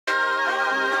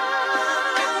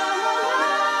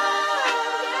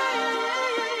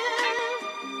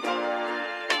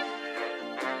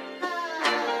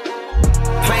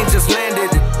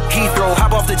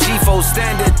the G4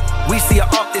 standard. We see her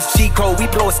up, it's G-code. We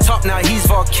blow his top now, he's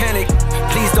volcanic.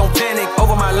 Please don't panic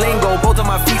over my lingo. Both of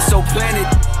my feet so planted.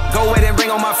 Go ahead and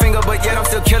ring on my finger, but yet I'm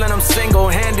still killing them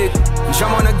single-handed.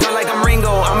 Drum on a gun like I'm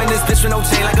Ringo. I'm in this bitch with no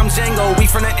chain like I'm Django. We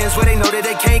from the ends where they know that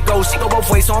they can't go. She go both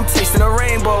ways, so I'm tasting a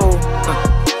rainbow.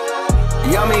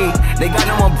 Yummy, they got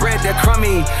no more bread, they're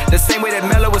crummy. The same way that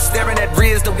Mello was staring at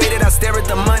Riz, the way that I stare at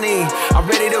the money. I'm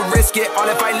ready to risk it, all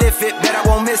if I lift it, bet I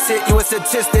won't miss it. You a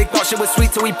statistic, thought shit was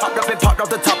sweet till we popped up and popped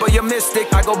off the top of your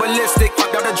mystic. I go ballistic,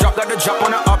 popped out the drop, got the drop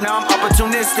on the up, now I'm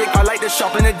opportunistic. I like to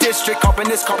shop in the district, copping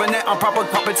this, copping that, I'm proper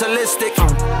capitalistic.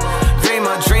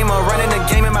 Dreamer, running the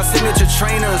game in my signature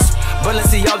trainers.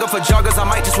 Balenciaga for joggers, I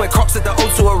might just wear Crocs at the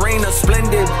O2 Arena.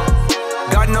 Splendid,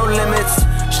 got no limits,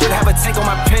 should have a tank on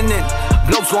my pendant.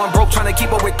 Blokes going broke trying to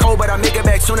keep up with cold, but I make it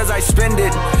back soon as I spend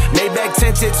it. Maybach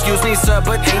tinted, excuse me sir,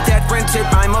 but ain't that rented?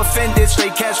 I'm offended,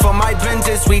 straight cash for my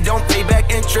vengeance. We don't pay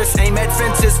back interest, aim at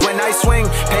fences when I swing.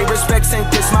 Pay respects and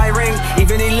kiss my ring.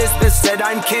 Even Elizabeth said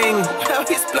I'm king. Well,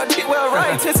 he's bloody well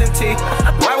right, isn't he?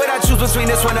 Why would I choose between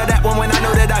this one or that one when I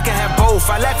know that I can have both?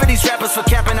 I laugh at these rappers for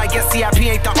capping, I guess CIP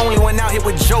ain't the only one out here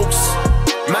with jokes.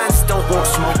 Mans don't want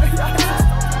smoke.